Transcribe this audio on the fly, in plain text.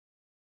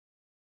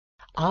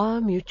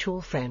Our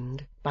Mutual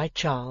Friend by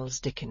Charles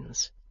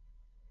Dickens.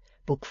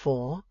 Book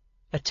 4,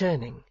 A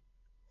Turning.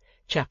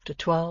 Chapter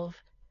 12,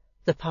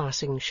 The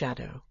Passing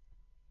Shadow.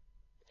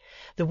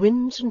 The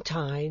winds and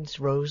tides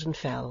rose and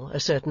fell a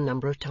certain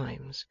number of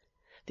times.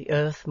 The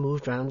earth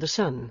moved round the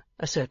sun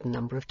a certain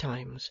number of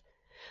times.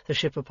 The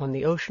ship upon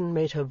the ocean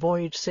made her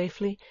voyage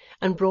safely,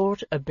 and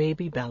brought a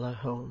baby Bella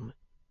home.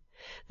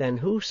 Then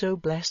who so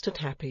blessed and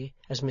happy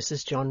as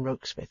Mrs. John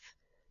Rokesmith,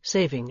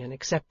 saving and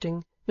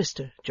accepting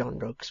Mr. John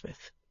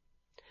Rokesmith?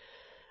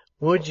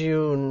 "Would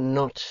you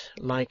not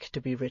like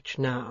to be rich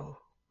now,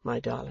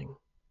 my darling?"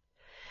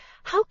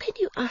 "How can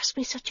you ask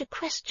me such a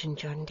question,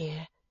 John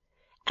dear?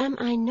 Am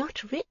I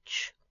not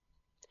rich?"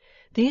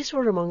 These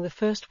were among the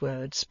first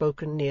words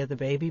spoken near the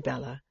baby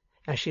Bella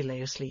as she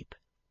lay asleep.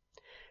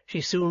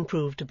 She soon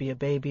proved to be a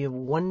baby of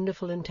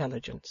wonderful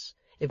intelligence,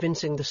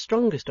 evincing the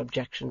strongest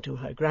objection to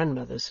her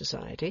grandmother's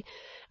society,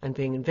 and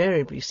being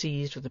invariably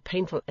seized with a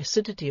painful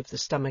acidity of the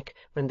stomach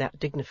when that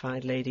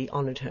dignified lady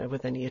honoured her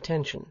with any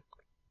attention.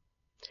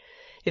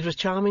 It was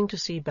charming to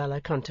see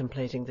Bella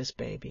contemplating this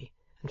baby,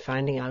 and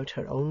finding out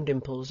her own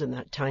dimples in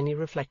that tiny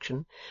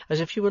reflection, as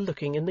if she were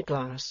looking in the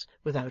glass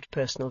without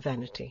personal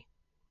vanity.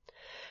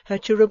 Her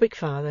cherubic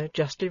father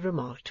justly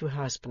remarked to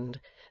her husband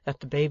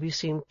that the baby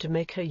seemed to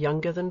make her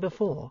younger than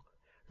before,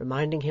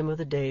 reminding him of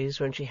the days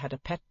when she had a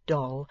pet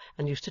doll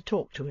and used to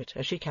talk to it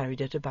as she carried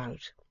it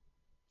about.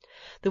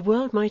 The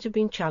world might have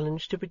been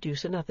challenged to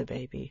produce another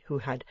baby who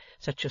had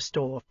such a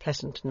store of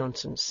pleasant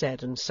nonsense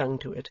said and sung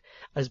to it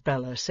as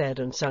Bella said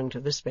and sung to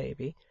this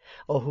baby,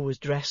 or who was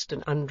dressed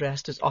and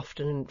undressed as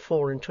often in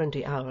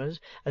 24 hours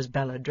as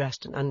Bella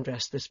dressed and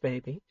undressed this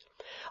baby,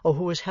 or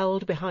who was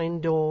held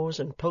behind doors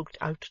and poked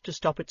out to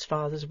stop its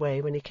father's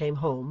way when he came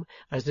home,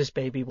 as this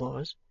baby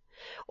was,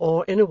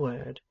 or, in a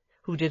word,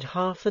 who did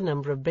half the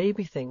number of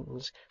baby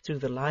things through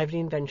the lively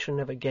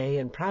invention of a gay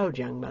and proud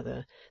young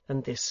mother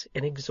than this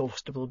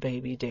inexhaustible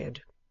baby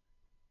did.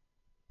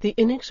 The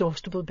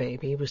inexhaustible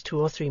baby was 2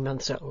 or 3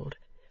 months old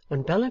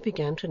when Bella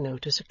began to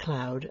notice a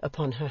cloud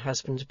upon her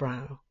husband's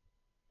brow.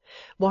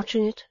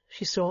 Watching it,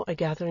 she saw a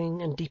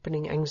gathering and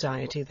deepening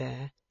anxiety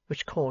there,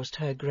 which caused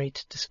her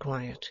great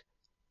disquiet.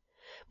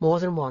 More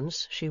than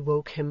once she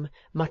woke him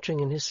muttering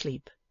in his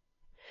sleep,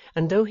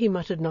 and though he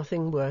muttered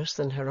nothing worse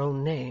than her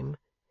own name,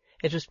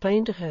 it was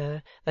plain to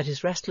her that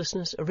his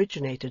restlessness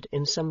originated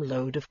in some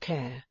load of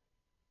care.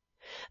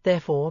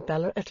 Therefore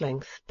Bella at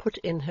length put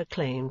in her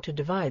claim to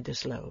divide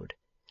this load,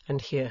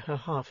 and hear her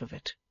half of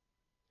it.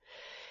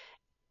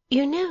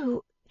 "You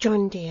know,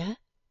 John dear,"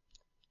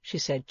 she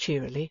said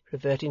cheerily,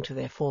 reverting to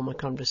their former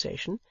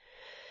conversation,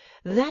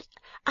 "that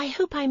I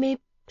hope I may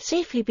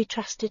safely be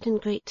trusted in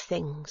great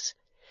things,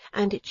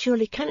 and it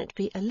surely cannot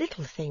be a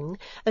little thing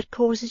that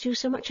causes you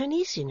so much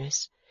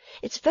uneasiness.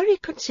 It's very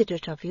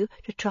considerate of you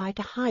to try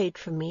to hide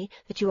from me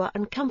that you are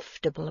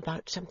uncomfortable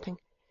about something,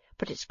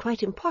 but it's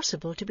quite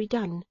impossible to be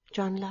done,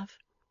 John love."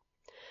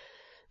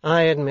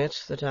 "I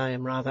admit that I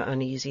am rather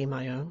uneasy,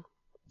 my own."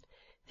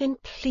 "Then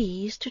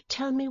please to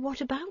tell me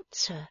what about,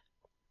 sir."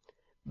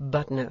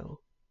 But no,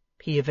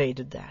 he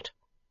evaded that.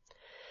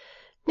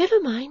 "Never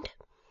mind,"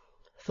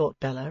 thought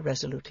Bella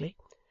resolutely.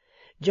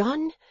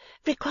 "John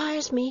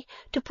requires me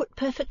to put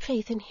perfect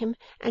faith in him,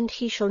 and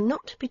he shall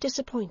not be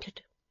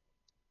disappointed."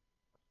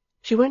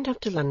 She went up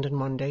to London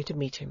one day to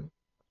meet him,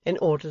 in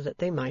order that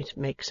they might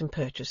make some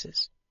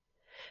purchases.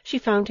 She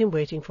found him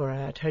waiting for her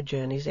at her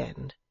journey's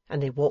end,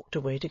 and they walked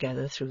away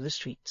together through the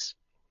streets.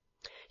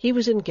 He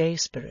was in gay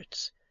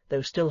spirits,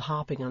 though still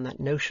harping on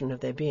that notion of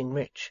their being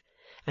rich,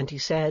 and he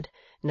said,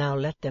 now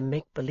let them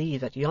make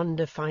believe that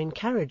yonder fine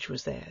carriage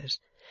was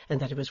theirs, and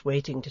that it was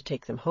waiting to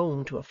take them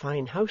home to a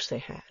fine house they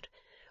had.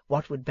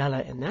 What would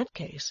Bella in that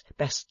case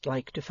best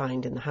like to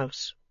find in the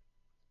house?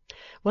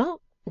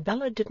 Well,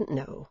 Bella didn't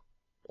know.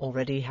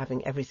 Already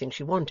having everything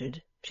she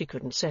wanted, she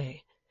couldn't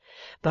say.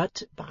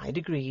 But by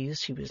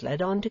degrees she was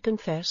led on to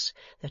confess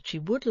that she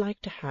would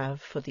like to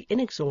have for the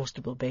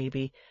inexhaustible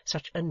baby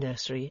such a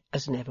nursery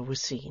as never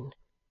was seen.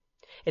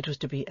 It was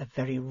to be a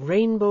very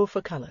rainbow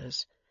for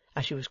colours,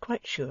 as she was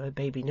quite sure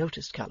baby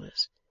noticed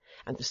colours,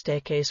 and the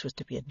staircase was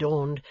to be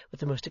adorned with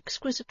the most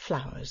exquisite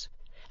flowers,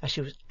 as she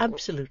was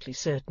absolutely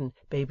certain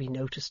baby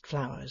noticed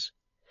flowers,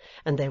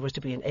 and there was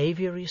to be an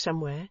aviary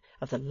somewhere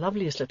of the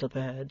loveliest little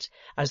birds,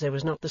 as there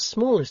was not the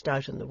smallest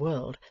doubt in the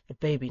world that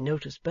baby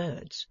noticed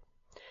birds.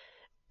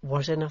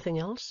 Was there nothing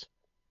else?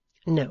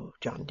 No,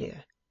 John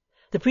dear.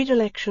 The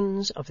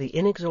predilections of the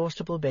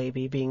inexhaustible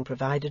baby being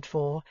provided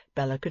for,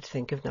 Bella could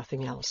think of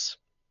nothing else.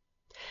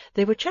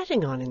 They were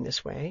chatting on in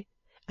this way,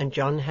 and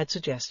John had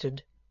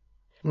suggested,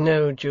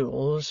 "No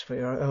jewels for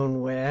your own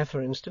wear, for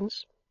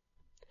instance?"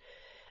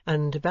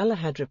 And Bella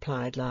had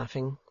replied,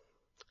 laughing,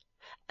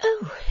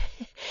 "Oh,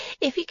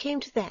 if it came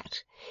to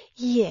that,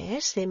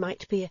 yes, there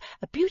might be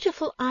a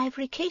beautiful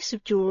ivory case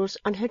of jewels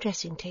on her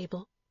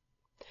dressing-table,"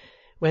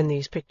 when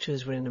these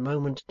pictures were in a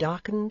moment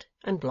darkened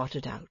and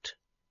blotted out.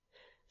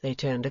 They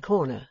turned a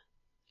corner,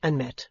 and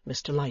met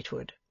Mr.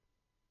 Lightwood.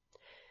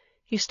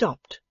 He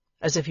stopped,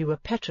 as if he were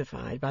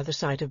petrified by the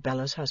sight of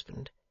Bella's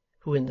husband,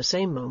 who in the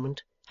same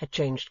moment had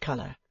changed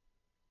colour.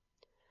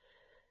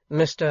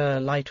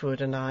 "Mr.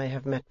 Lightwood and I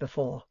have met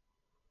before,"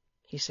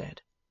 he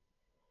said.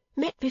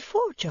 "Met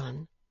before,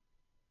 John?"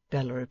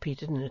 Bella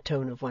repeated in a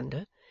tone of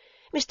wonder.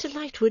 "Mr.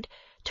 Lightwood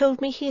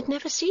told me he had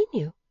never seen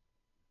you."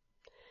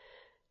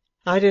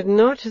 "I did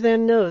not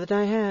then know that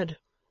I had,"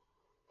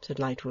 said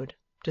Lightwood,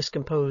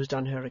 discomposed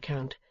on her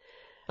account.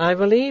 "I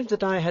believed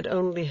that I had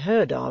only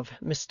heard of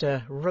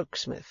Mr.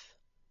 Rokesmith,"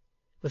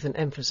 with an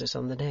emphasis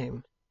on the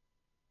name.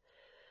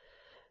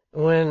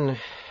 "When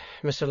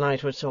Mr.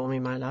 Lightwood saw me,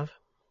 my love,"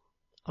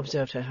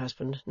 observed her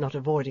husband, not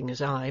avoiding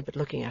his eye, but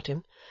looking at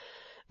him,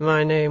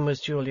 "my name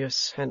was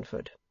Julius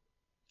Handford."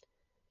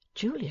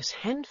 Julius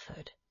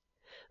Handford!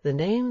 The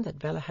name that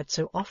Bella had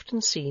so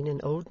often seen in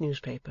old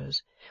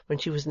newspapers when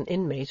she was an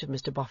inmate of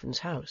Mr. Boffin's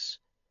house.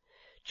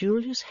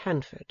 Julius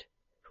Handford,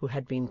 who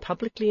had been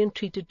publicly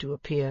entreated to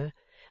appear,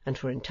 and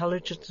for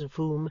intelligence of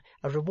whom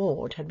a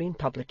reward had been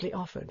publicly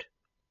offered.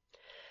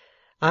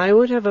 "I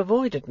would have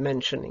avoided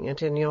mentioning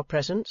it in your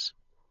presence,"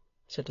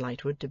 said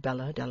Lightwood to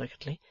Bella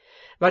delicately,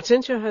 "but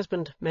since your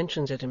husband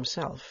mentions it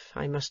himself,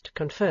 I must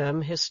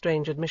confirm his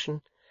strange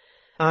admission.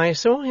 I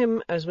saw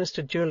him as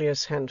Mr.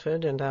 Julius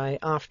Handford, and I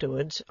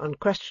afterwards,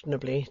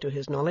 unquestionably to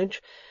his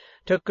knowledge,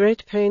 took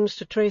great pains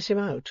to trace him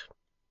out."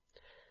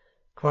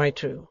 "Quite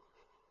true.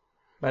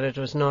 But it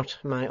was not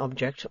my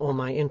object or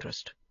my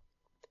interest,"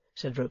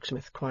 said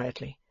Rokesmith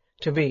quietly,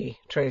 "to be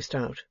traced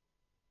out."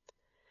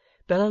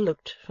 Bella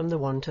looked from the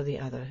one to the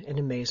other in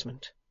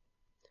amazement.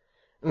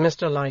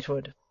 "Mr.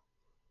 Lightwood,"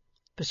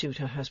 pursued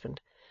her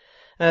husband,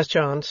 "as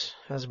chance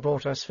has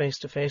brought us face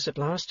to face at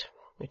last,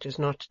 which is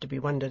not to be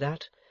wondered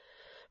at,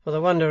 for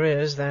the wonder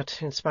is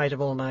that, in spite of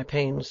all my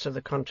pains to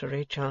the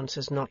contrary, chance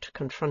has not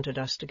confronted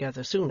us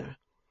together sooner.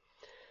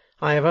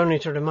 I have only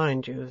to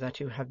remind you that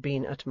you have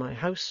been at my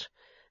house,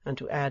 and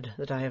to add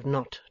that I have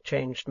not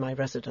changed my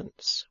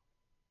residence."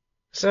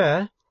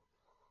 "Sir,"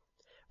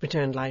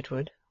 returned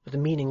Lightwood, with a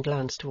meaning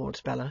glance towards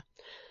Bella,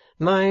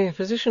 "my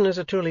position is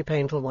a truly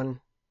painful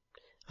one.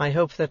 I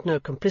hope that no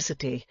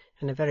complicity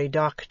in a very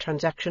dark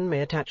transaction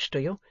may attach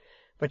to you,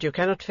 but you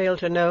cannot fail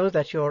to know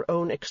that your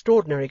own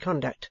extraordinary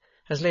conduct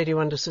has laid you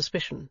under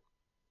suspicion."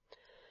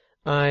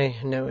 "I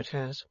know it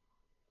has,"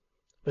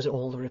 was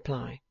all the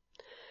reply.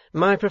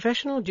 "My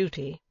professional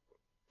duty,"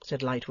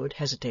 said Lightwood,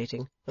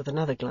 hesitating, with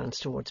another glance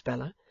towards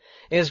Bella,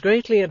 "is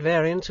greatly at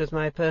variance with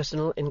my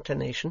personal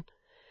inclination.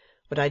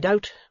 But I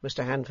doubt,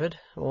 Mr. Handford,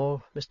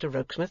 or Mr.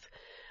 Rokesmith,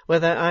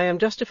 whether I am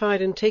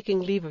justified in taking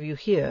leave of you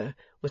here,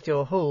 with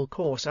your whole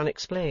course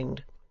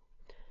unexplained."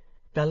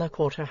 Bella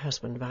caught her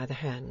husband by the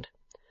hand.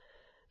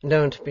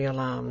 "Don't be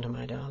alarmed,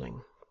 my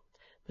darling.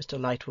 Mr.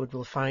 Lightwood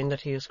will find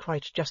that he is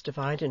quite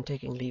justified in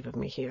taking leave of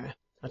me here,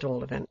 at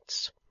all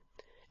events,"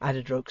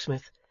 added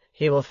Rokesmith.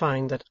 "He will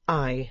find that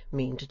I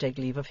mean to take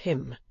leave of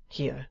him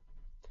here."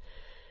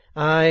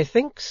 "I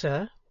think,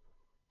 sir,"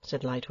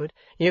 said Lightwood,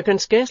 "you can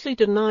scarcely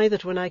deny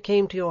that when I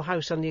came to your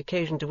house on the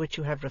occasion to which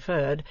you have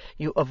referred,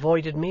 you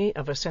avoided me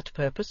of a set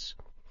purpose?"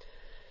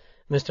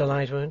 "Mr.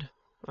 Lightwood,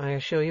 I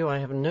assure you I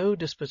have no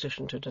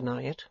disposition to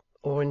deny it,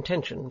 or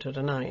intention to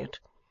deny it.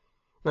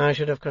 I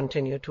should have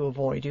continued to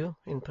avoid you,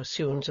 in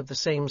pursuance of the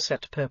same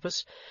set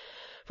purpose,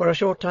 for a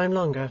short time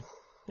longer,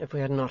 if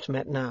we had not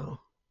met now.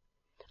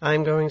 I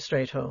am going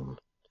straight home,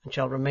 and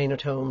shall remain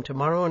at home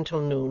to-morrow until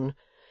noon.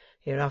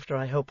 Hereafter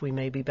I hope we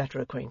may be better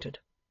acquainted.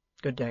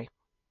 Good day."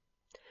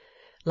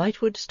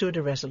 Lightwood stood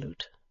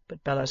irresolute,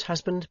 but Bella's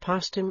husband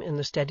passed him in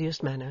the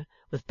steadiest manner,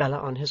 with Bella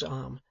on his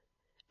arm,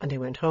 and they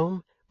went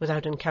home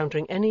without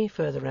encountering any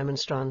further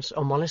remonstrance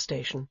or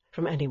molestation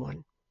from any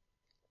one.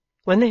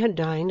 When they had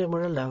dined and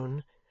were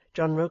alone,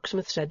 John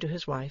Rokesmith said to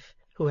his wife,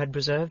 who had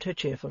preserved her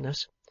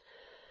cheerfulness,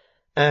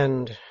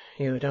 "And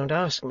you don't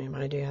ask me,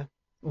 my dear,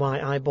 why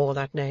I bore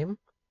that name?"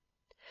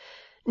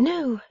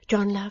 "No,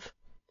 John, love.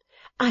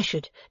 I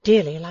should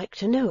dearly like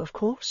to know, of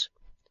course,"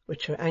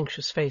 which her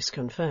anxious face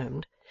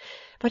confirmed,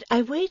 "but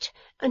I wait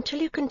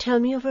until you can tell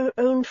me of your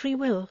own free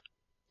will.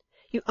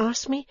 You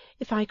asked me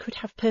if I could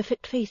have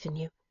perfect faith in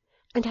you,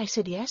 and I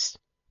said yes,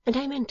 and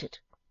I meant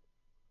it."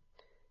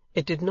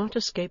 It did not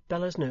escape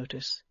Bella's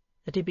notice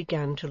that he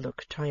began to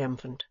look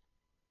triumphant.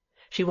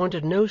 She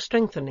wanted no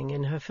strengthening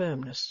in her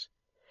firmness,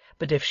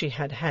 but if she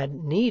had had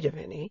need of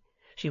any,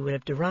 she would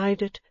have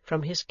derived it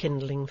from his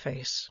kindling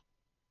face.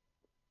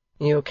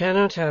 "You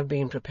cannot have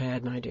been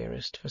prepared, my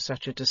dearest, for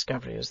such a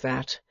discovery as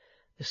that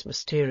this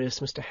mysterious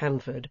Mr.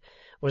 Handford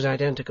was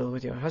identical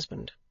with your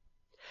husband."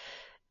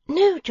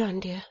 "No, John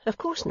dear, of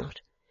course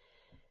not.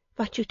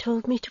 But you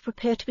told me to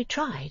prepare to be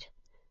tried,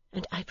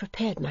 and I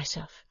prepared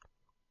myself."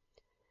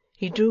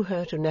 He drew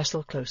her to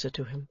nestle closer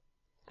to him,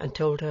 and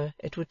told her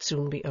it would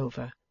soon be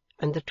over,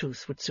 and the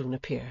truth would soon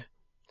appear.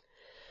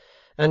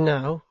 "And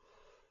now,"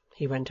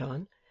 he went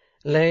on,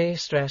 "lay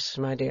stress,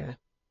 my dear,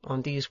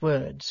 on these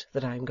words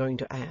that I am going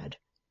to add.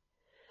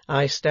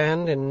 I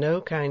stand in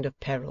no kind of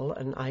peril,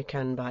 and I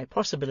can by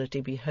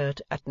possibility be hurt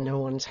at no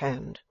one's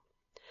hand."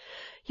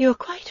 "You are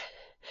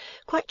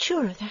quite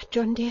sure of that,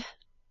 John dear?"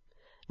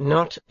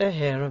 "Not a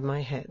hair of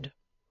my head.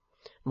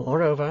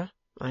 Moreover,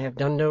 I have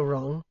done no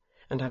wrong,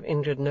 and have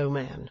injured no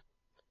man.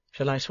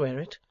 Shall I swear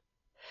it?"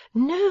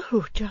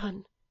 "No,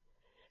 John,"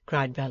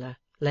 cried Bella,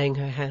 laying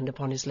her hand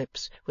upon his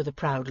lips with a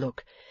proud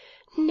look.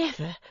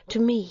 "Never to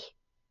me."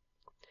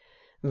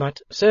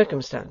 "But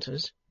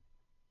circumstances,"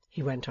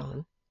 he went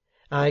on,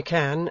 "I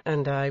can,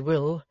 and I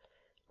will,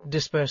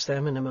 disperse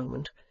them in a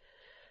moment,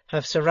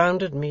 have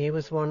surrounded me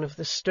with one of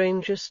the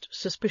strangest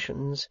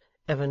suspicions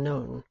ever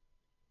known.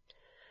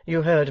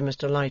 You heard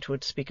Mr.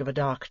 Lightwood speak of a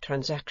dark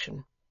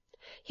transaction?"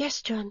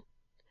 "Yes, John."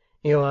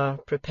 "You are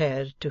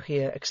prepared to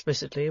hear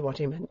explicitly what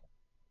he meant?"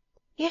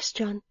 "Yes,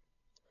 John."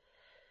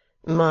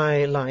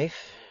 "My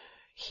life,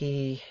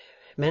 he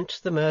meant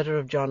the murder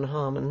of John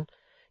Harmon,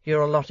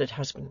 your allotted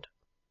husband."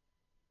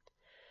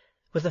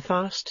 With a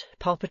fast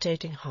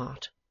palpitating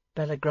heart,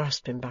 Bella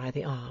grasped him by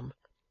the arm.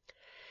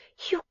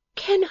 "You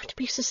cannot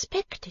be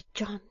suspected,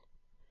 John."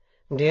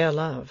 "Dear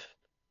love,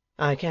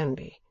 I can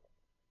be,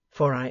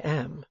 for I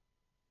am."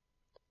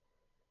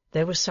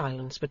 There was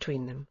silence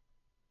between them,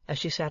 as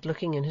she sat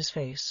looking in his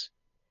face,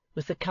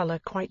 with the colour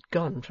quite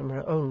gone from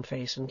her own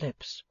face and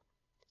lips.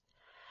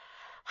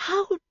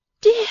 "How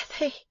dare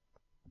they!"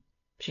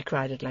 she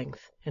cried at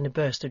length, in a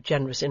burst of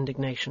generous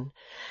indignation.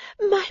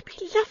 "My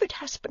beloved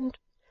husband,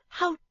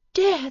 how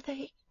dare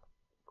they!"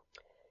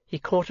 He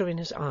caught her in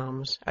his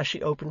arms as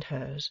she opened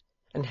hers,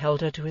 and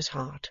held her to his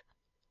heart.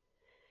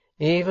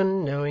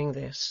 "Even knowing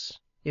this,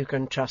 you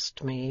can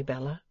trust me,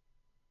 Bella?"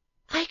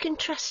 "I can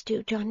trust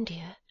you, John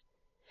dear,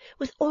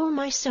 with all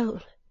my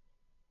soul.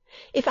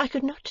 If I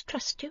could not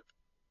trust you,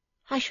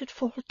 I should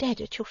fall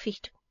dead at your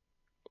feet."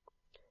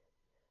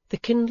 The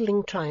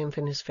kindling triumph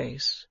in his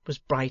face was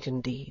bright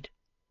indeed,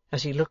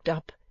 as he looked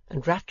up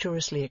and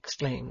rapturously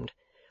exclaimed,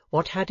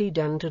 what had he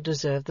done to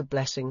deserve the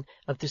blessing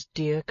of this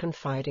dear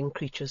confiding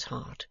creature's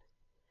heart?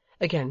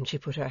 Again she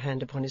put her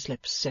hand upon his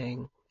lips,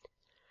 saying,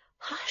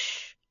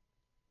 "Hush!"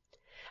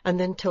 and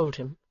then told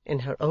him, in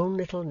her own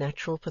little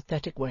natural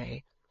pathetic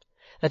way,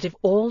 that if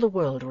all the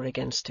world were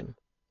against him,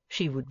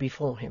 she would be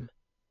for him;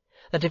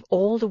 that if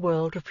all the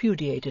world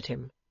repudiated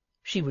him,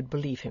 she would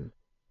believe him;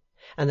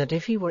 and that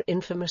if he were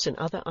infamous in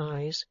other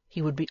eyes,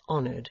 he would be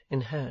honoured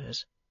in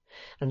hers;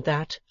 and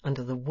that,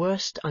 under the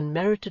worst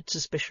unmerited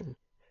suspicion,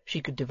 she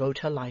could devote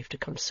her life to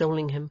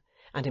consoling him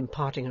and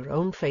imparting her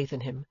own faith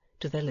in him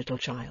to their little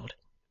child.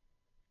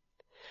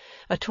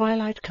 A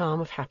twilight calm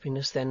of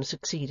happiness then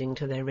succeeding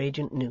to their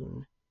radiant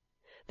noon,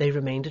 they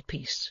remained at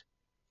peace,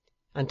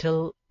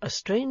 until a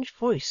strange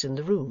voice in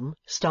the room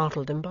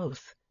startled them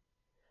both.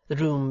 The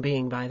room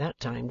being by that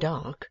time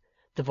dark,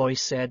 the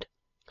voice said,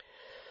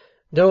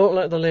 "Don't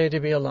let the lady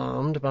be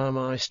alarmed by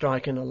my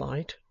striking a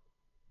light."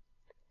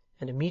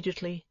 And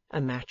immediately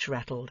a match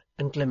rattled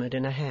and glimmered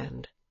in her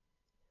hand.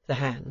 The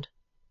hand,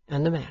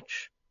 and the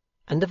match,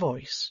 and the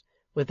voice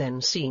were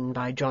then seen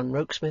by John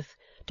Rokesmith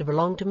to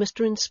belong to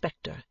Mr.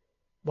 Inspector,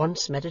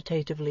 once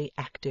meditatively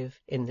active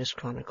in this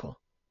chronicle.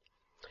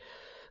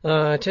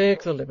 "I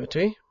take the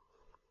liberty,"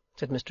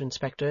 said Mr.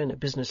 Inspector in a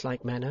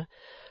business-like manner,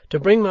 "to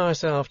bring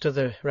myself to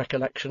the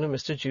recollection of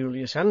Mr.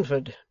 Julius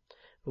Handford,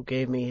 who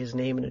gave me his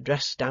name and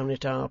address down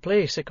at our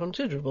place a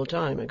considerable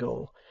time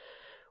ago.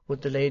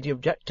 Would the lady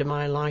object to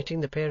my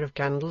lighting the pair of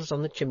candles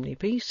on the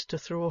chimney-piece, to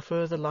throw a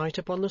further light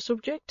upon the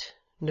subject?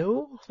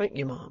 No, thank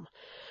you, ma'am.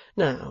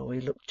 Now we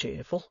look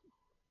cheerful."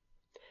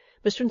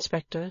 Mr.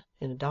 Inspector,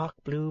 in a dark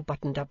blue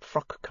buttoned-up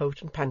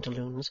frock-coat and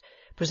pantaloons,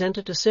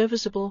 presented a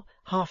serviceable,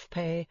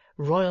 half-pay,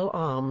 Royal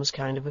Arms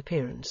kind of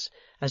appearance,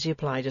 as he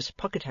applied his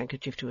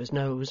pocket-handkerchief to his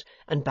nose,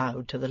 and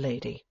bowed to the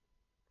lady.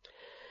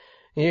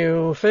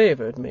 "You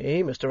favoured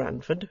me, Mr.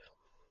 Handford,"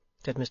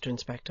 said Mr.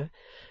 Inspector,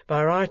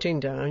 "by writing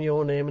down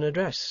your name and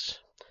address,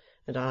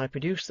 and I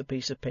produced the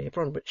piece of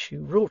paper on which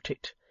you wrote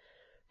it.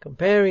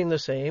 Comparing the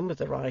same with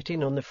the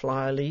writing on the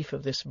fly-leaf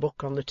of this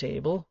book on the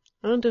table,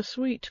 and a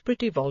sweet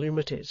pretty volume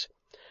it is,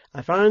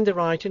 I find the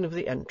writing of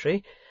the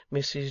entry,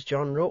 'Mrs.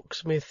 John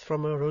Rokesmith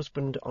from her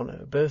husband on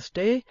her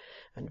birthday,'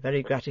 and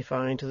very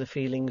gratifying to the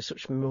feelings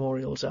such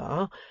memorials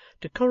are,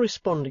 to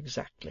correspond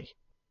exactly.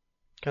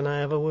 Can I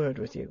have a word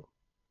with you?"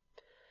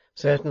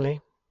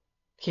 "Certainly.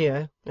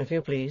 Here, if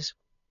you please,"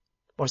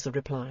 was the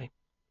reply.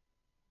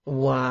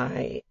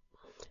 "Why,"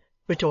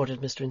 retorted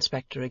Mr.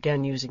 Inspector,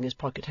 again using his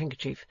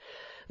pocket-handkerchief,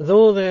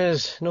 "though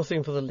there's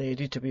nothing for the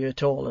lady to be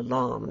at all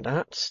alarmed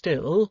at,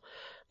 still,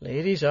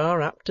 ladies are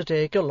apt to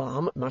take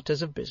alarm at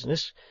matters of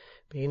business,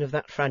 being of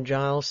that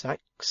fragile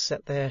sex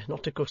that they're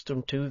not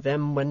accustomed to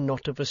them when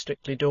not of a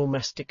strictly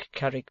domestic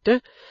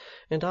character,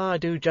 and I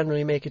do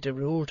generally make it a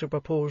rule to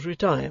propose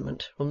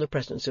retirement from the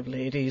presence of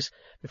ladies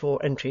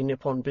before entering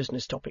upon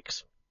business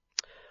topics.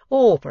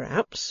 Or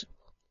perhaps,"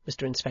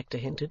 Mr. Inspector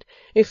hinted,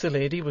 "if the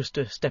lady was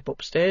to step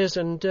upstairs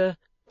and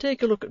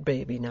take a look at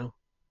baby now."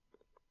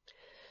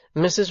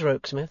 "Mrs.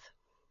 Rokesmith,"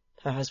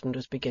 her husband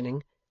was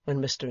beginning,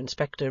 when Mr.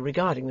 Inspector,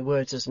 regarding the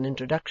words as an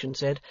introduction,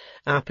 said,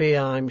 "Happy,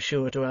 I'm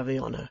sure, to have the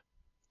honour,"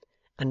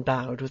 and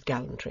bowed with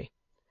gallantry.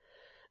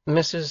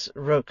 "Mrs.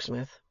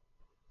 Rokesmith,"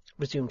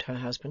 resumed her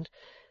husband,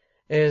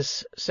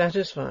 "is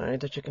satisfied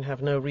that you can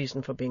have no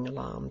reason for being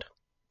alarmed,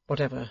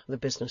 whatever the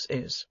business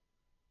is."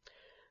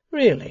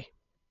 "Really?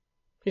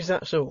 Is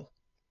that so?"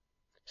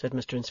 said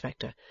Mr.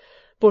 Inspector,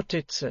 "but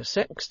it's a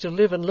sex to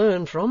live and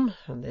learn from,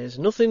 and there's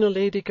nothing a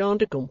lady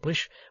can't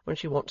accomplish when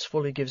she once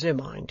fully gives her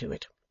mind to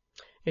it.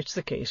 It's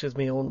the case with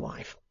my own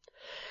wife.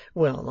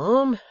 Well,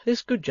 ma'am,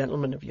 this good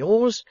gentleman of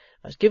yours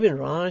has given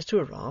rise to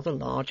a rather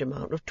large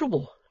amount of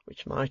trouble,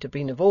 which might have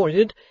been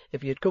avoided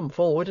if he had come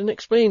forward and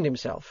explained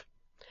himself.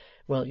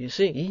 Well, you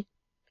see,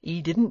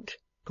 he didn't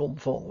come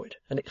forward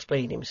and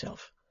explain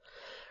himself.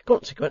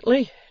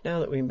 Consequently, now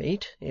that we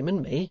meet, him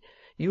and me,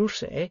 you'll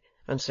say,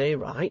 and say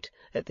right,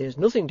 that there's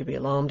nothing to be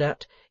alarmed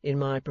at in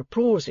my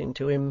proposing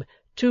to him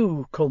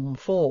to come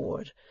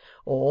forward,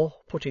 or,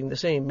 putting the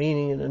same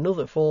meaning in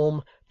another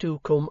form, to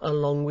come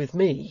along with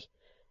me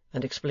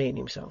and explain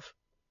himself."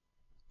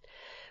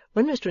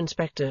 When Mr.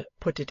 Inspector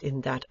put it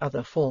in that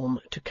other form,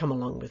 to come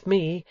along with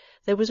me,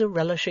 there was a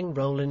relishing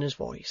roll in his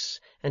voice,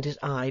 and his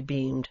eye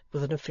beamed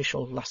with an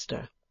official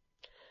lustre.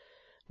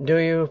 "Do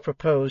you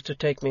propose to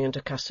take me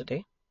into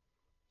custody?"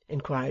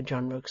 inquired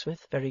John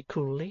Rokesmith, very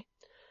coolly.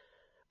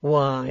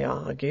 "Why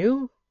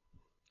argue?"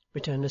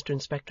 returned Mr.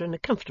 Inspector, in a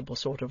comfortable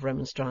sort of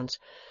remonstrance.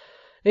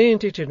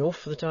 "Ain't it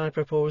enough that I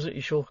propose that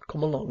you shall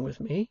come along with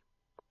me?"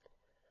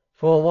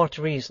 "For what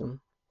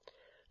reason?"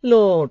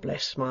 "Lord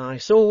bless my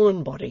soul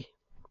and body,"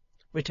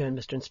 returned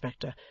Mr.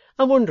 Inspector,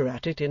 "I wonder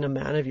at it in a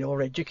man of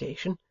your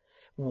education.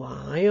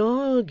 Why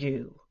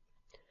argue?"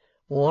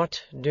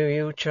 "What do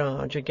you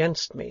charge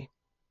against me?"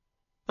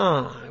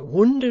 "I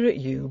wonder at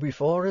you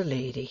before a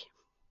lady,"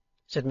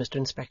 said Mr.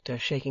 Inspector,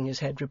 shaking his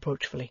head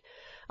reproachfully.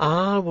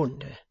 "I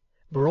wonder,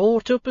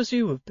 brought up as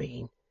you have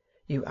been,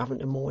 you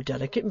haven't a more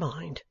delicate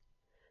mind.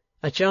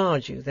 I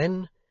charge you,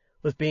 then,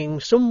 with being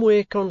some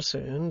way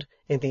concerned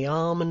in the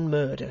harm and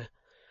murder.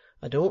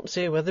 I don't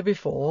say whether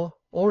before,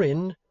 or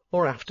in,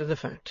 or after the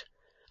fact.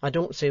 I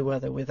don't say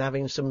whether with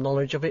having some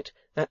knowledge of it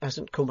that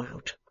hasn't come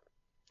out."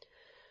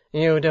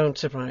 "You don't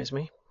surprise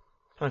me.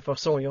 I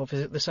foresaw your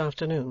visit this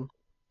afternoon."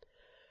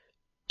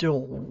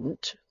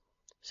 "Don't,"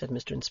 said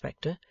Mr.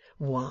 Inspector.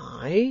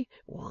 Why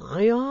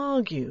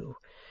argue?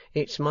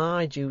 It's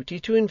my duty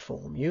to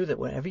inform you that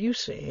whatever you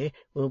say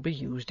will be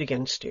used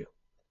against you."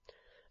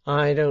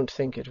 "I don't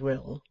think it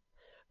will."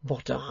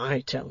 "But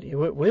I tell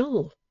you it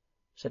will,"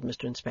 said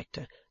Mr.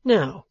 Inspector.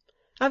 "Now,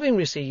 having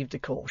received the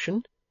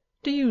caution,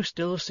 do you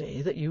still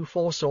say that you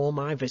foresaw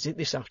my visit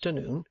this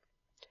afternoon?"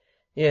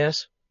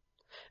 "Yes,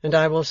 and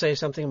I will say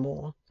something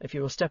more, if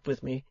you will step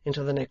with me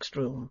into the next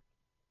room."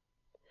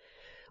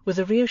 With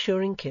a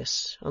reassuring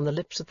kiss on the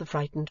lips of the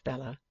frightened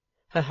Bella,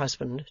 her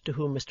husband, to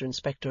whom Mr.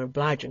 Inspector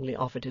obligingly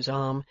offered his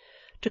arm,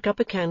 took up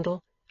a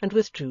candle and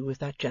withdrew with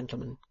that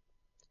gentleman.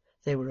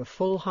 They were a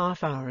full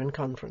half-hour in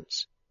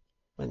conference.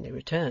 When they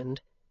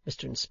returned,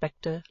 Mr.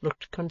 Inspector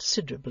looked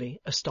considerably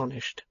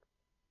astonished.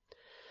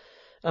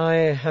 "I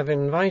have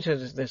invited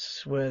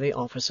this worthy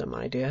officer,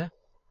 my dear,"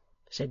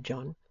 said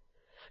John,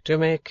 "to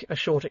make a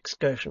short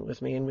excursion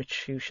with me in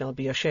which you shall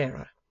be a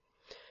sharer.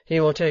 He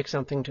will take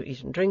something to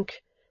eat and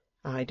drink,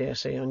 I dare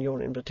say on your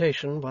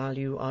invitation, while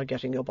you are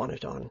getting your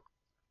bonnet on."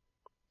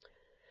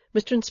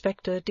 Mr.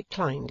 Inspector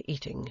declined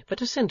eating,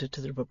 but assented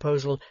to the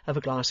proposal of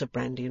a glass of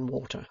brandy and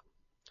water.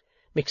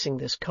 Mixing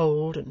this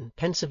cold, and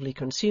pensively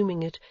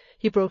consuming it,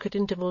 he broke at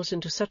intervals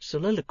into such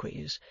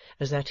soliloquies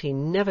as that he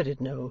never did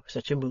know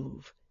such a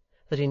move,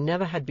 that he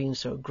never had been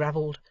so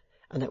gravelled,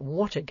 and that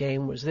what a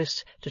game was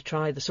this to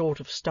try the sort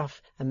of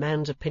stuff a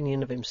man's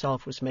opinion of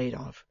himself was made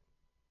of.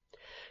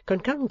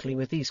 Concurrently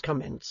with these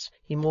comments,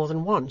 he more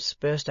than once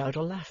burst out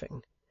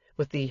a-laughing,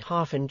 with the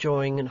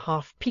half-enjoying and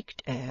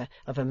half-piqued air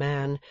of a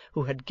man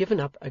who had given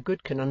up a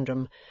good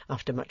conundrum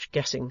after much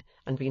guessing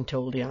and been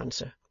told the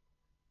answer.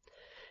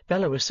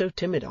 Bella was so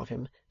timid of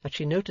him that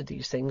she noted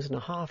these things in a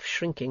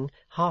half-shrinking,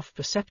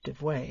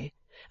 half-perceptive way,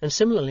 and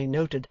similarly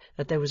noted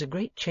that there was a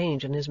great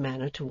change in his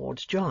manner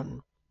towards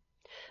John.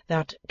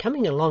 That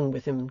coming along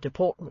with him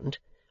deportment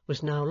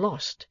was now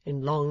lost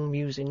in long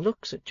musing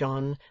looks at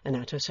John and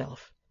at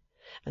herself,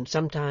 and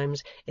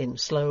sometimes in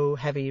slow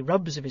heavy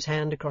rubs of his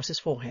hand across his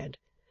forehead,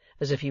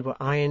 as if he were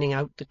ironing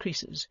out the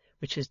creases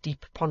which his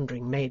deep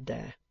pondering made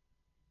there.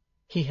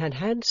 He had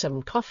had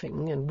some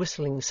coughing and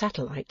whistling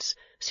satellites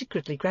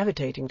secretly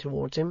gravitating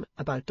towards him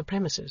about the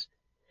premises,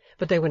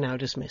 but they were now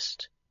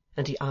dismissed,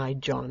 and he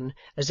eyed John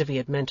as if he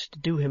had meant to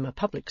do him a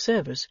public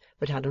service,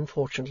 but had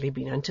unfortunately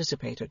been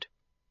anticipated.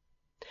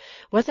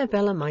 Whether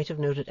Bella might have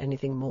noted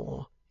anything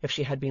more, if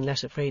she had been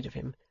less afraid of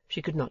him,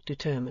 she could not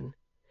determine,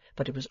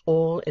 but it was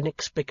all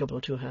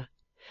inexplicable to her,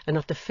 and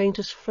not the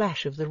faintest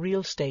flash of the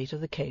real state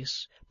of the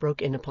case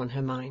broke in upon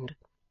her mind.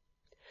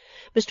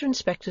 Mr.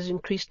 Inspector's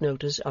increased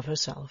notice of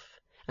herself,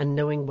 and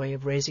knowing way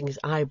of raising his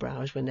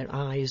eyebrows when their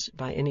eyes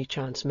by any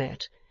chance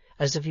met,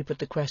 as if he put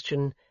the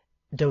question,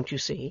 "Don't you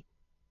see?"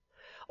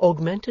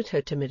 augmented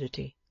her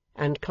timidity,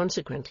 and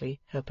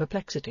consequently her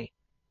perplexity.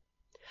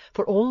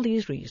 For all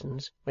these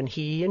reasons, when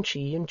he and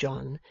she and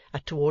John,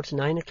 at towards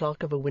 9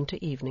 o'clock of a winter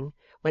evening,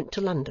 went to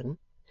London,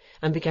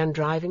 and began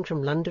driving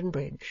from London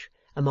Bridge,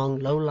 among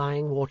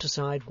low-lying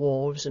waterside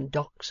wharves and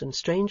docks and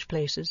strange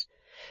places,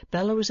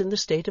 Bella was in the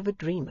state of a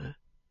dreamer,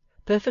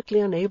 perfectly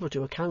unable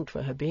to account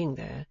for her being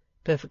there,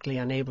 perfectly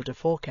unable to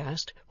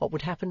forecast what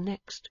would happen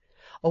next,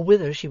 or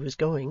whither she was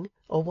going,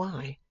 or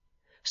why,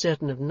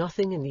 certain of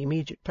nothing in the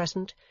immediate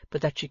present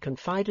but that she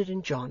confided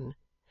in John,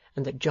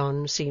 and that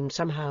John seemed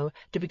somehow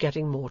to be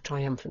getting more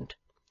triumphant.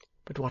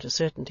 But what a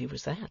certainty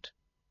was that!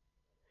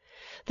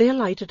 They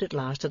alighted at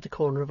last at the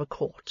corner of a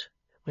court,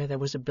 where there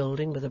was a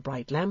building with a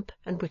bright lamp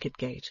and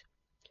wicket-gate.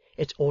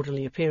 Its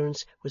orderly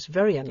appearance was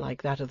very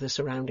unlike that of the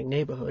surrounding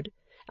neighbourhood,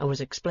 and was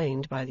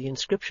explained by the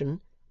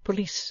inscription,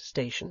 Police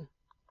Station.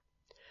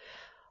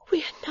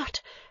 "We are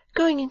not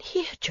going in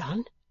here,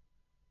 John?"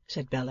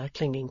 said Bella,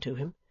 clinging to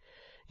him.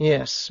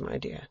 "Yes, my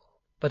dear,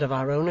 but of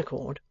our own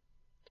accord.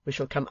 We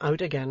shall come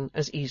out again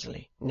as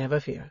easily, never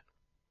fear."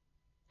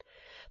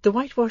 The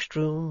whitewashed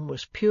room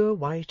was pure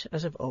white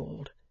as of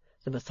old,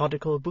 the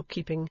methodical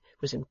book-keeping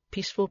was in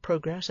peaceful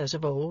progress as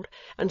of old,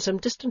 and some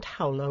distant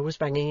howler was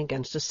banging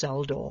against a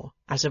cell door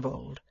as of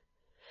old.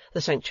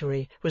 The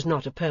sanctuary was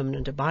not a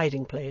permanent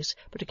abiding-place,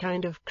 but a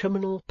kind of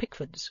criminal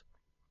Pickford's.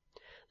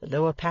 The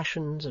lower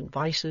passions and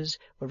vices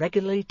were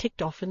regularly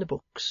ticked off in the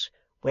books,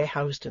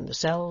 warehoused in the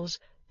cells,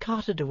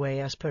 carted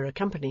away as per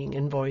accompanying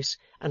invoice,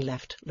 and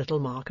left little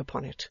mark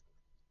upon it.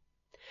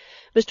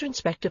 Mr.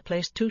 Inspector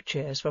placed 2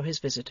 chairs for his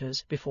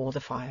visitors before the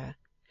fire,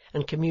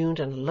 and communed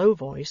in a low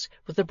voice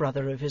with the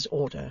brother of his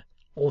order,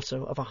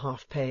 also of a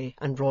half-pay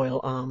and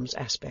Royal Arms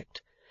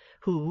aspect,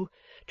 who,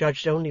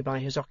 judged only by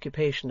his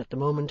occupation at the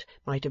moment,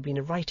 might have been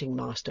a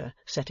writing-master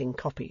setting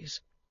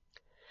copies.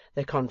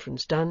 Their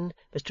conference done,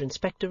 Mr.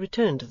 Inspector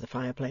returned to the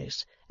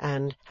fireplace,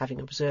 and, having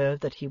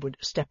observed that he would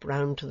step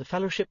round to the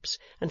fellowships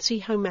and see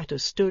how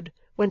matters stood,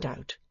 went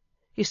out.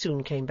 He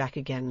soon came back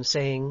again,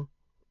 saying,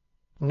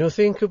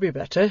 "Nothing could be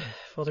better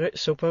for the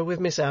supper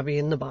with Miss Abbey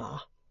in the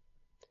bar."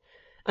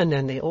 And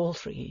then they all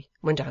 3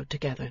 went out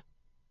together.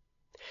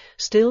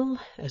 Still,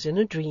 as in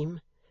a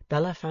dream,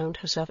 Bella found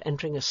herself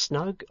entering a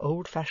snug,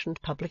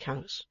 old-fashioned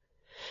public-house,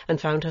 and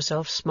found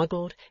herself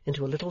smuggled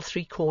into a little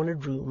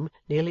 3-cornered room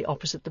nearly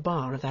opposite the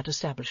bar of that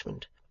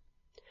establishment.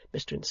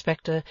 Mr.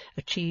 Inspector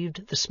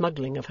achieved the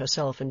smuggling of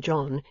herself and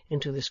John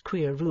into this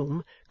queer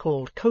room,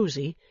 called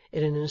cosy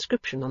in an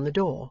inscription on the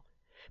door,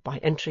 by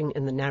entering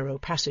in the narrow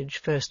passage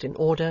first in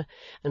order,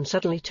 and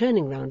suddenly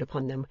turning round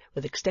upon them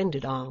with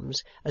extended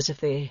arms, as if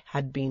they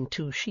had been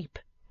 2 sheep.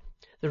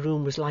 The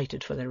room was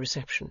lighted for their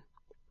reception.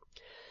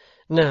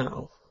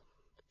 "Now,"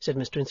 said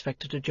Mr.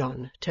 Inspector to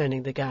John,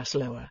 turning the gas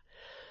lower,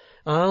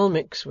 "I'll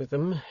mix with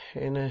them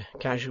in a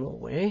casual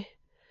way,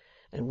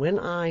 and when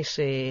I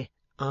say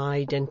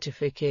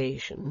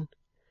identification,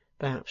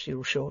 perhaps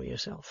you'll show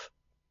yourself."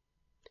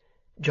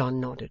 John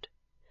nodded,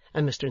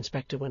 and Mr.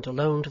 Inspector went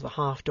alone to the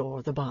half-door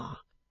of the bar.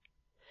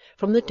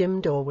 From the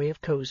dim doorway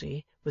of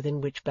cosy,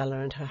 within which Bella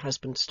and her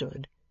husband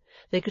stood,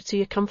 they could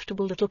see a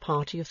comfortable little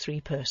party of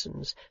 3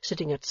 persons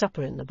sitting at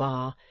supper in the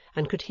bar,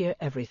 and could hear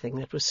everything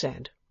that was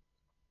said.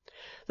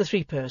 The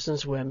 3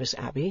 persons were Miss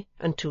Abbey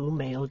and 2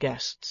 male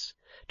guests,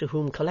 to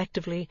whom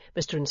collectively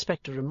Mr.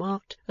 Inspector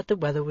remarked that the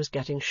weather was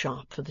getting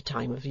sharp for the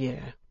time of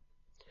year.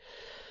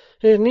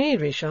 "It need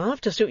be sharp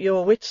to suit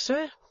your wits,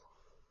 sir,"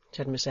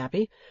 said Miss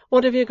Abbey.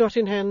 "What have you got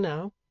in hand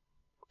now?"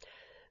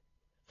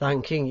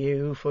 "Thanking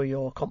you for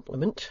your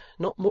compliment,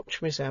 not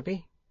much, Miss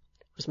Abbey,"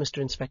 was Mr.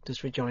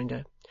 Inspector's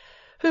rejoinder.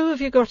 "Who have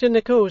you got in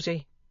the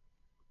cosy?"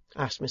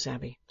 asked Miss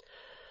Abbey.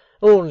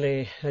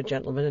 "Only a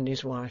gentleman and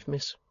his wife,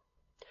 miss."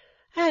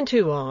 "And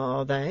who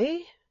are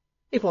they,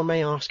 if one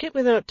may ask it,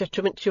 without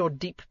detriment to your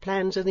deep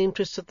plans in the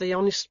interests of the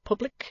honest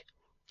public?"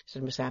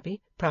 said Miss Abbey,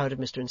 proud of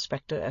Mr.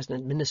 Inspector as an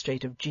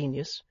administrative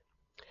genius.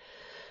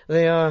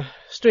 "They are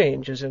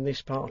strangers in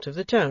this part of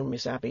the town,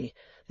 Miss Abbey.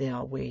 They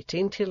are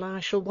waiting till I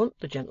shall want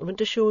the gentleman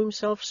to show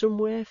himself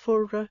somewhere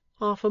for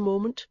half a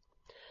moment."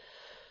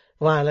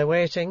 "While they're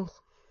waiting,"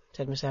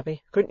 said Miss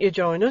Abbey, "couldn't you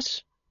join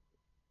us?"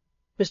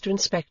 Mr.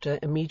 Inspector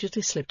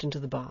immediately slipped into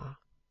the bar,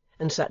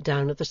 and sat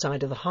down at the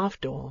side of the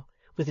half-door,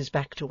 with his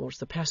back towards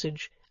the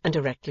passage, and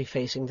directly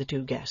facing the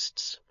 2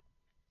 guests.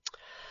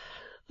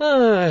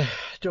 "I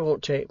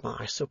don't take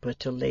my supper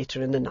till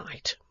later in the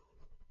night,"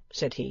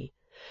 said he,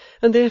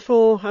 "and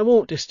therefore I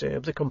won't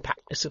disturb the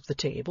compactness of the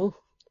table.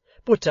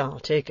 But I'll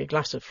take a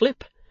glass of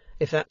flip,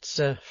 if that's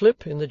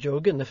flip in the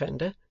jug and the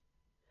fender."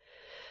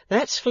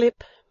 "That's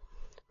flip,"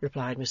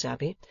 replied Miss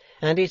Abbey,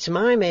 "and it's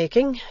my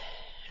making,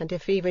 and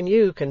if even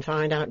you can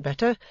find out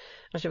better,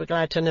 I shall be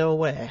glad to know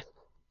where."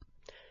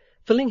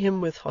 Filling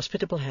him with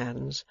hospitable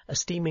hands a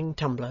steaming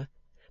tumbler,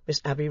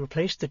 Miss Abbey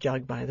replaced the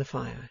jug by the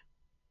fire.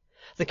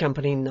 The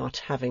company not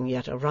having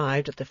yet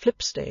arrived at the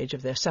flip stage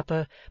of their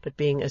supper, but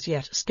being as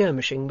yet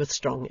skirmishing with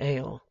strong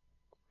ale.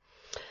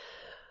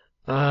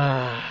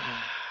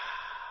 "Ah!"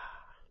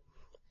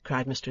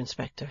 cried Mr.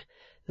 Inspector,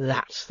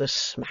 "that's the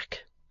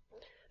smack.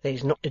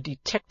 There's not a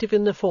detective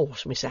in the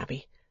force, Miss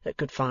Abbey, that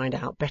could find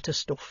out better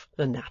stuff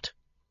than that."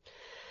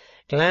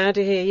 "Glad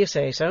to hear you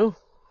say so,"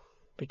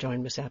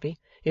 rejoined Miss Abbey.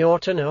 "You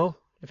ought to know,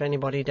 if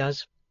anybody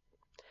does."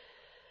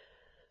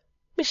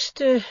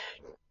 "Mr.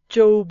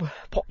 Job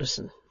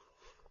Potterson,"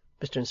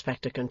 Mr.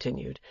 Inspector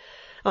continued,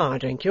 "I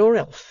drink your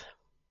health.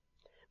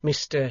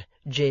 Mr.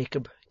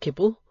 Jacob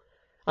Kibble,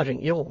 I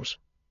drink yours.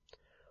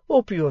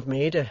 Hope you have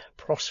made a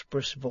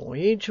prosperous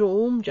voyage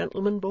home,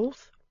 gentlemen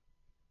both.'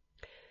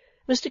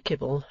 Mr.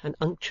 Kibble, an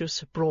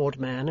unctuous, broad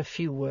man of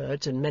few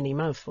words and many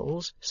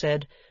mouthfuls,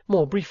 said,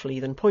 more briefly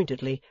than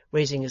pointedly,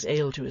 raising his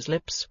ale to his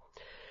lips,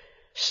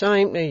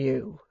 'Same to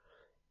you.'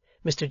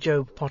 Mr.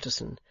 Job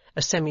Potterson,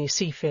 a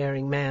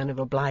semi-seafaring man of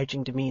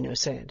obliging demeanour,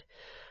 said,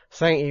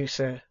 'Thank you,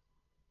 sir.'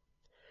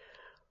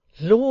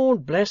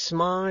 'Lord bless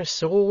my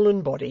soul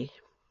and body!'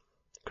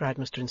 cried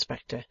Mr.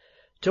 Inspector.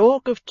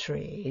 'Talk of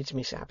trades,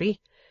 Miss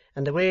Abbey,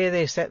 and the way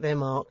they set their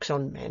marks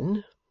on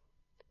men,'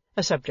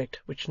 a subject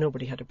which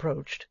nobody had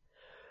approached.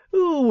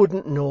 'Who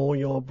wouldn't know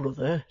your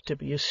brother to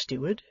be a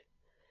steward?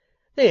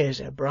 There's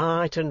a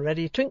bright and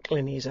ready twinkle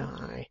in his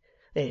eye,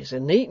 there's a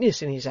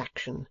neatness in his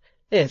action,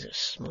 there's a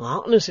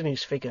smartness in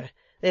his figure,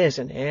 there's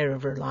an air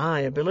of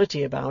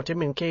reliability about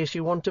him in case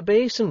you want a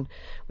basin,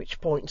 which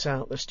points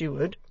out the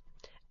steward.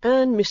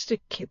 And Mr.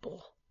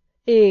 Kibble,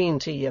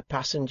 ain't he a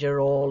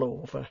passenger all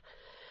over?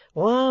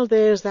 While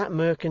there's that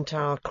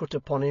mercantile cut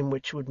upon him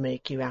which would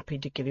make you happy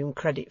to give him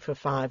credit for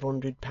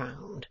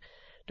 £500,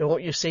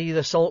 don't you see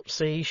the salt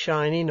sea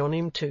shining on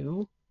him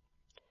too?'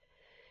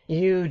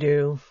 'You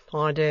do,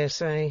 I dare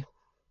say,'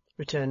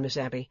 returned Miss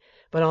Abbey,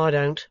 'but I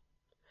don't.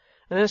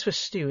 And as for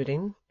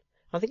stewarding,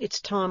 I think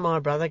it's time my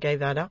brother gave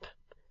that up,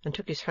 and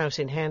took his house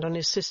in hand on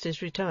his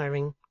sister's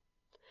retiring.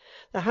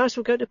 The house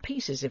will go to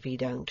pieces if he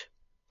don't.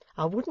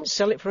 I wouldn't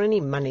sell it for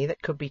any money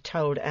that could be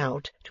told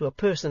out to a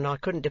person I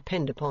couldn't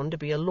depend upon to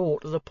be a law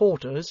to the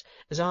porters,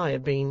 as I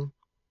have been.'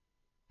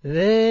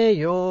 'There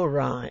you're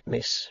right,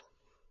 miss,'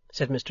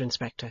 said Mr.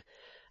 Inspector.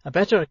 'A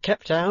better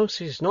kept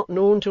house is not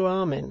known to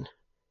our men.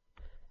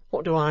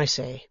 What do I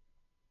say?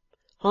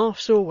 Half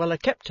so well a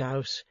kept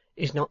house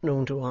is not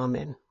known to our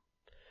men.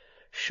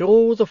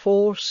 Show the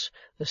force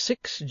the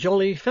 6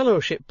 jolly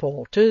fellowship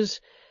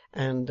porters,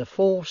 and the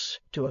force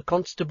to a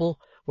constable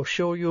will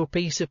show you a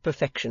piece of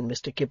perfection,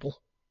 Mr. Kibble.'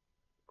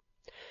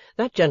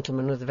 That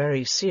gentleman, with a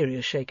very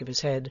serious shake of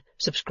his head,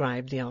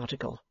 subscribed the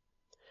article.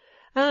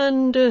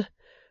 'And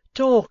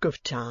talk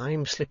of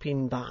time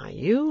slipping by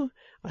you,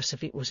 as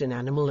if it was an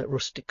animal at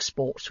rustic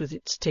sports with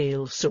its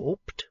tail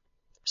soaped,'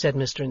 said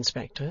Mr.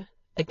 Inspector,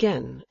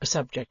 again a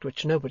subject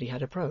which nobody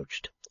had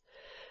approached.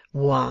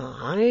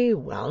 'Why,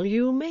 well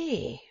you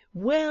may,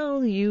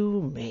 well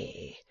you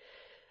may.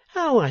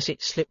 How has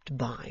it slipped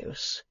by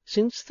us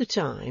since the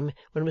time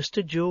when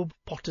Mr. Job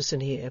Potterson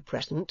here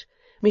present,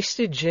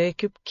 Mr.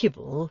 Jacob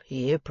Kibble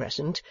here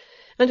present,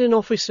 and an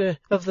officer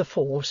of the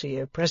force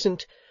here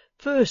present,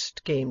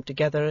 first came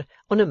together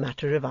on a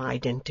matter of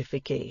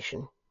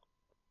identification?'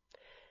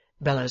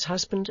 Bella's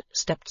husband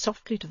stepped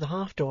softly to the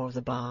half-door of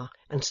the bar,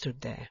 and stood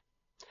there.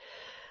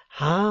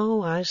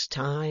 'How has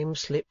time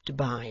slipped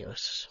by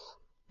us,'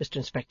 Mr.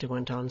 Inspector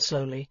went on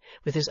slowly,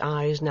 with his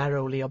eyes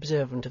narrowly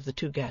observant of the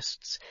two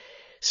guests,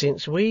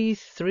 'since we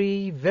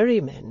 3 very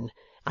men,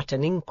 at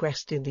an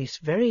inquest in this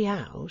very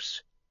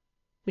house—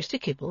 Mr.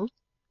 Kibble,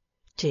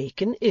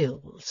 taken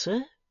ill,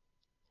 sir?'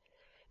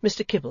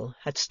 Mr. Kibble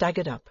had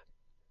staggered up,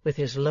 with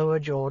his lower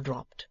jaw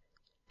dropped.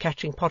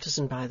 Catching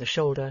Potterson by the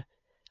shoulder,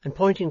 and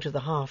pointing to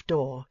the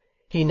half-door,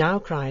 he now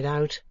cried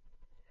out,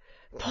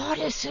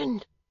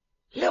 'Potterson!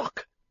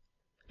 Look!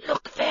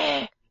 Look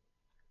there!'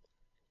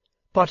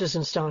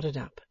 Potterson started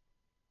up,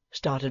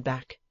 started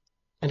back,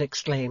 and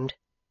exclaimed,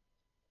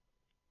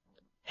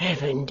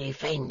 'Heaven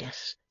defend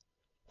us!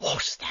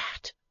 What's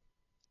that?'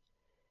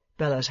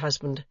 Bella's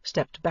husband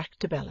stepped back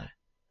to Bella,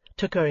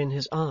 took her in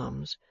his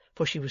arms,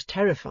 for she was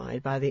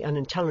terrified by the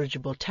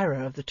unintelligible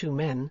terror of the 2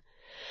 men,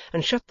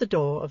 and shut the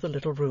door of the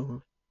little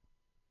room.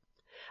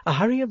 A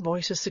hurry of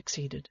voices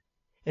succeeded,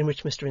 in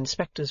which Mr.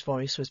 Inspector's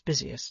voice was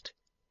busiest.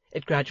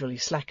 It gradually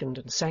slackened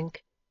and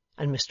sank,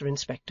 and Mr.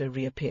 Inspector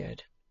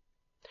reappeared.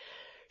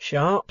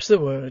 'Sharp's the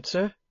word,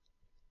 sir,'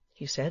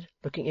 he said,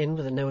 looking in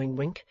with a knowing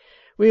wink.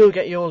 'We'll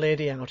get your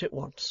lady out at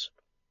once.'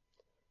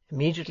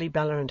 Immediately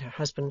Bella and her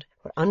husband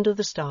were under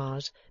the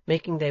stars,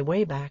 making their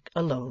way back,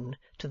 alone,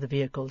 to the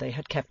vehicle they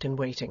had kept in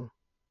waiting.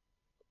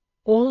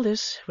 All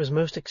this was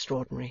most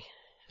extraordinary,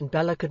 and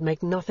Bella could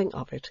make nothing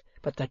of it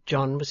but that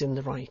John was in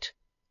the right.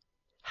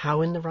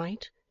 How in the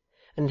right,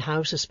 and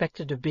how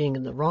suspected of being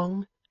in the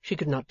wrong, she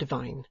could not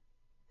divine.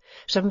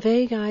 Some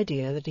vague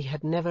idea that he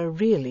had never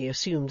really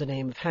assumed the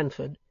name of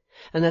Handford,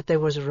 and that there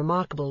was a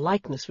remarkable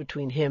likeness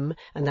between him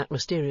and that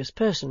mysterious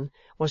person,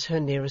 was her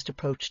nearest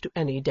approach to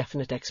any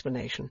definite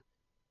explanation.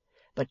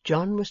 But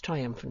John was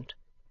triumphant.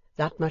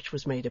 That much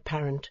was made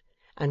apparent,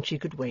 and she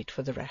could wait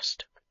for the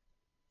rest.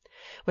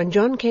 When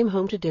John came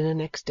home to dinner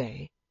next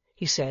day,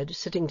 he said,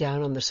 sitting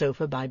down on the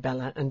sofa by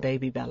Bella and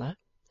baby Bella,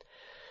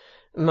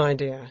 'My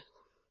dear,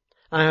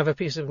 I have a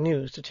piece of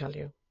news to tell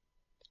you.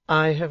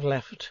 I have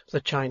left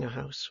the China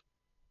House.'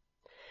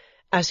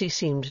 As he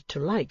seemed to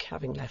like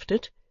having left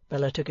it,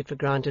 Bella took it for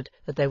granted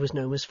that there was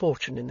no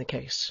misfortune in the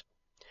case.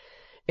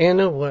 'In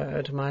a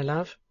word, my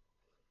love,'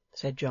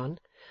 said John,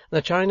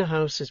 'the China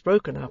House is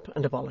broken up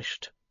and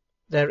abolished.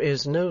 There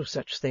is no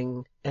such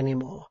thing any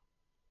more.'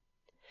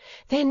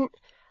 'Then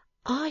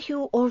are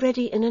you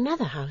already in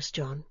another house,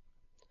 John?'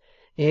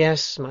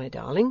 'Yes, my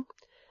darling.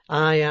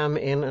 I am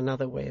in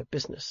another way of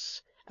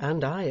business,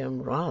 and I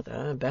am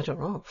rather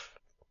better off.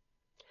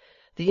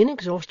 The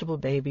inexhaustible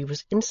baby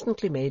was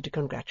instantly made to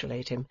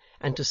congratulate him,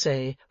 and to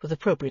say, with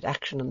appropriate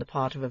action on the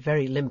part of a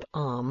very limp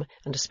arm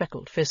and a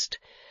speckled fist,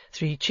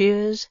 3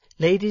 cheers,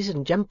 ladies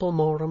and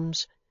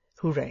gentlemorums,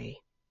 hooray!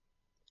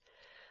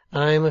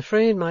 "I am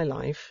afraid, my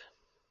life,"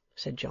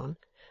 said John,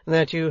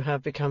 "that you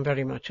have become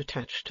very much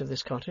attached to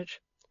this cottage."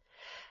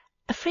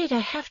 "Afraid I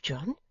have,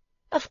 John?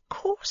 Of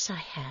course I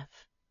have."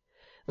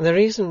 "The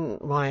reason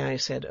why I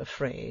said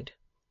afraid,"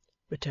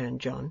 returned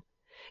John,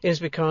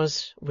 "is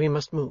because we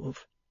must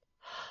move."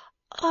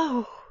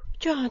 "Oh,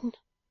 John!"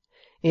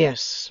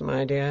 "Yes,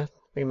 my dear,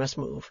 we must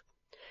move.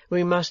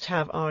 We must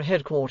have our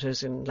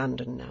headquarters in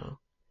London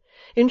now.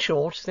 In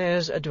short,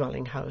 there's a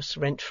dwelling-house,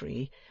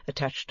 rent-free,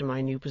 attached to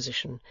my new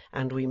position,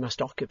 and we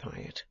must occupy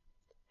it."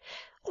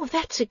 "Oh,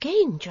 that's a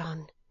gain,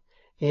 John."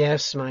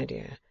 "Yes, my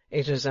dear,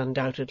 it is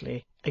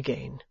undoubtedly a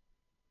gain."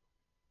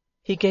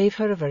 He gave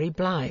her a very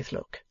blithe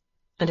look,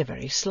 and a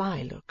very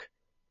sly look,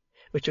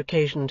 which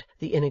occasioned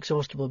the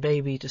inexhaustible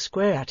baby to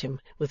square at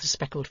him with the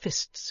speckled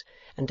fists,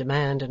 and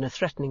demand in a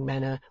threatening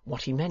manner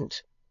what he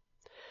meant.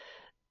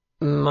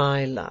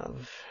 "My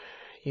love,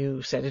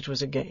 you said it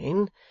was a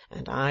gain,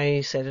 and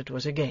I said it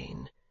was a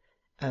gain.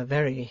 A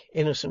very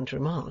innocent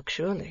remark,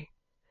 surely."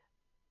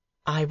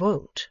 "I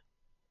won't,"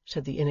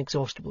 said the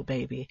inexhaustible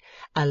baby,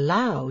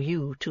 "allow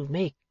you to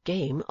make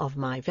game of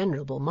my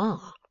venerable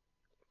Ma,"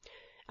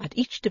 at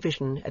each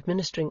division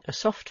administering a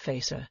soft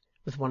facer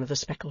with one of the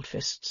speckled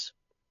fists.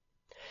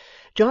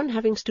 John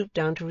having stooped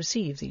down to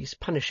receive these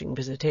punishing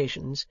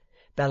visitations,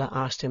 Bella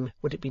asked him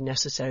would it be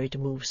necessary to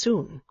move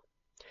soon.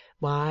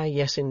 Why,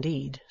 yes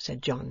indeed,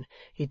 said John,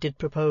 he did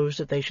propose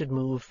that they should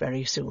move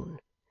very soon.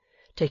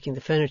 Taking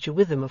the furniture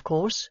with them, of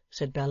course,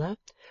 said Bella.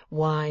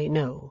 Why,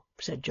 no,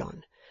 said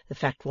John. The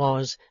fact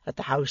was that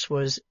the house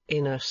was,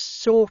 in a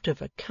sort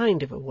of a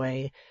kind of a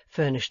way,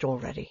 furnished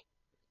already.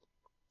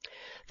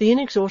 The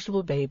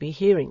inexhaustible baby,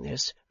 hearing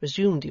this,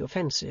 resumed the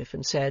offensive,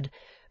 and said,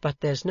 "But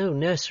there's no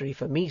nursery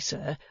for me,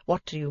 sir.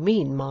 What do you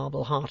mean,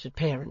 marble-hearted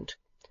parent?"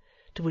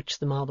 To which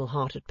the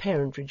marble-hearted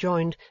parent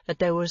rejoined that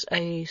there was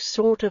a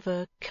sort of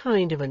a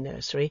kind of a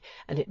nursery,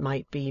 and it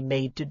might be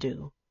made to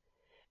do.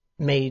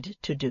 "Made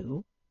to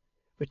do?"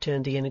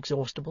 returned the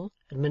inexhaustible,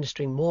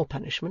 administering more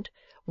punishment.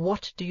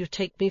 "What do you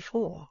take me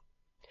for?"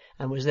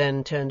 And was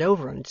then turned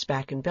over on its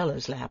back in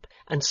Bella's lap,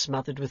 and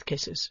smothered with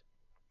kisses.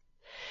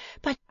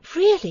 "But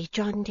really,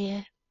 John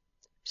dear,"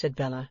 said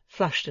Bella,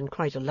 flushed in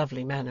quite a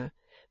lovely manner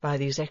by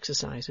these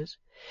exercises,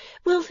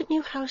 "will the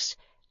new house,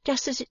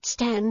 just as it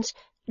stands,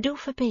 do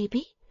for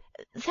baby?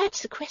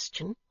 That's the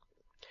question."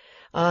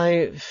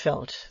 "I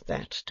felt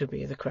that to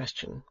be the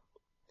question,"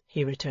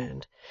 he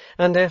returned,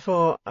 "and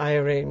therefore I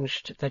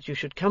arranged that you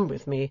should come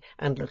with me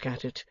and look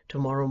at it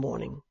to-morrow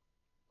morning."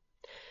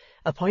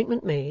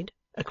 Appointment made,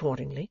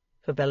 accordingly,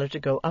 for Bella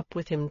to go up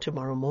with him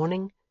to-morrow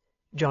morning.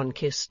 John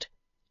kissed,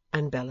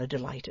 and Bella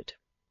delighted.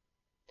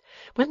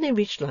 When they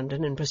reached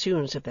London in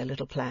pursuance of their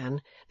little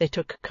plan, they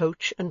took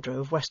coach and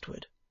drove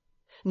westward.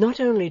 Not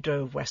only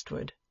drove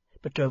westward,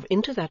 but drove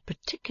into that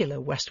particular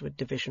westward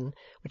division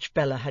which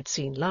Bella had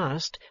seen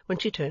last when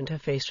she turned her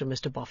face from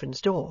Mr.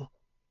 Boffin's door.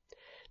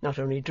 Not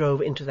only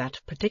drove into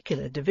that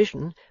particular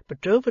division,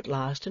 but drove at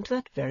last into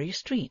that very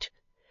street.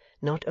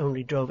 Not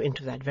only drove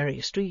into that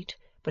very street,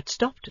 but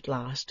stopped at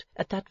last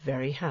at that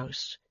very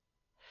house.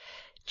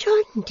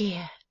 "John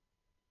dear,"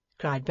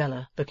 cried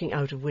Bella, looking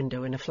out of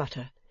window in a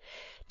flutter,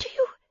 "do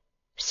you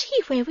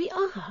see where we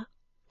are?"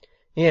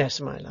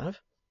 "Yes, my love.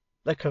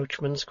 The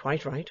coachman's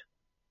quite right."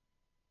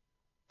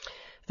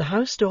 The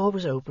house door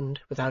was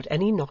opened without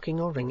any knocking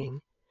or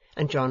ringing,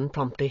 and John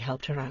promptly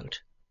helped her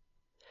out.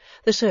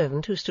 The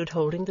servant, who stood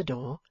holding the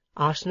door,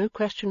 asked no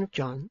question of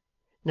John,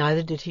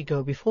 neither did he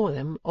go before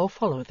them or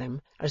follow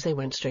them as they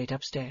went straight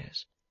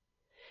upstairs.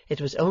 It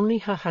was only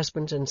her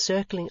husband's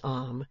encircling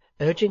arm,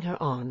 urging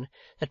her on,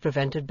 that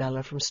prevented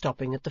Bella from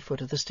stopping at the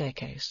foot of the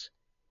staircase.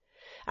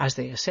 As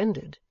they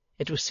ascended,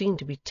 it was seen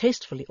to be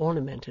tastefully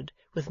ornamented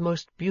with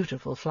most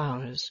beautiful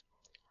flowers.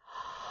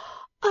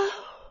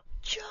 "Oh,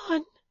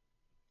 John,"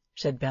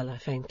 said Bella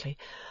faintly,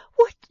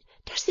 "what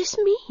does this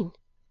mean?"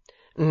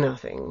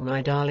 "Nothing,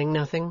 my darling,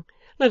 nothing.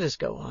 Let us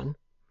go on."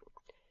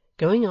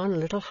 Going on a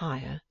little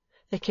higher,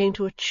 they came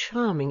to a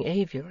charming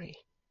aviary,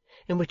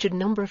 in which a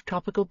number of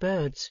tropical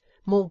birds,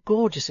 more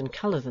gorgeous in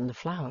colour than the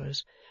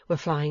flowers, were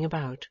flying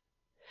about,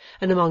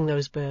 and among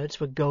those birds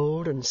were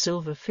gold and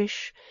silver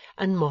fish,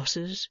 and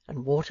mosses,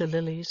 and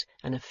water-lilies,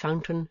 and a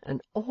fountain,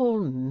 and all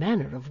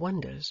manner of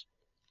wonders.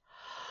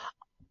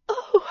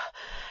 "Oh,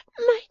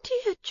 my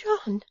dear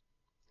John,"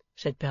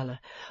 said Bella,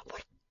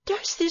 "what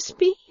does this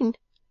mean?"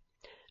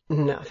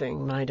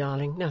 "Nothing, my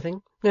darling,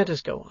 nothing. Let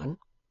us go on."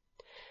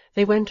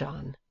 They went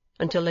on,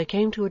 until they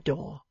came to a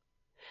door.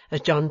 As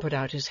John put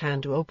out his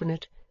hand to open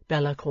it,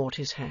 Bella caught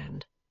his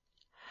hand.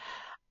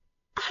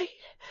 "I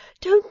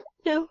don't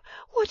know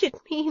what it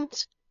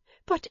means,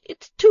 but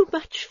it's too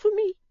much for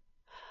me.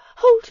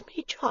 Hold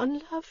me, John,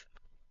 love."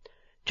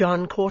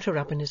 John caught her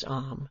up in his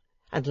arm,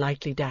 and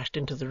lightly dashed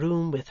into the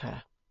room with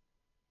her.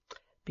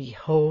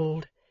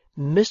 Behold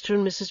Mr.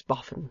 and Mrs.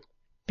 Boffin,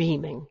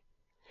 beaming.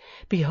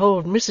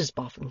 Behold Mrs.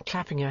 Boffin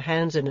clapping her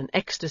hands in an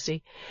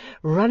ecstasy,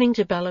 running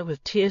to Bella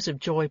with tears of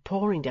joy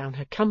pouring down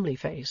her comely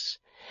face,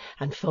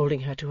 and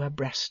folding her to her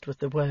breast with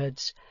the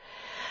words,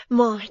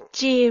 "My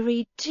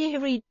deary,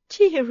 deary,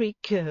 deary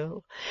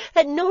girl,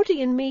 that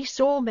Noddy and me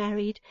saw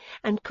married,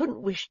 and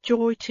couldn't wish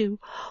joy to,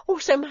 or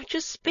so much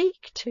as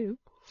speak to.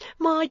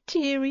 My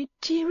deary,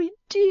 deary,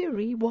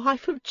 deary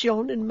wife of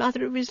John and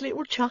mother of his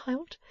little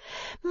child.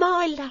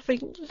 My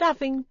loving,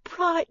 loving,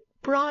 bright,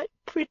 bright,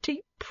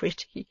 pretty,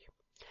 pretty.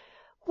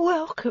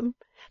 Welcome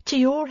to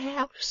your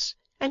house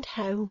and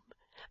home,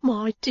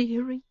 my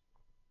deary."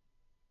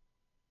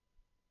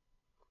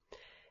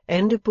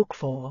 End of Book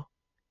 4,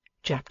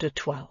 Chapter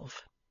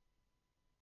 12.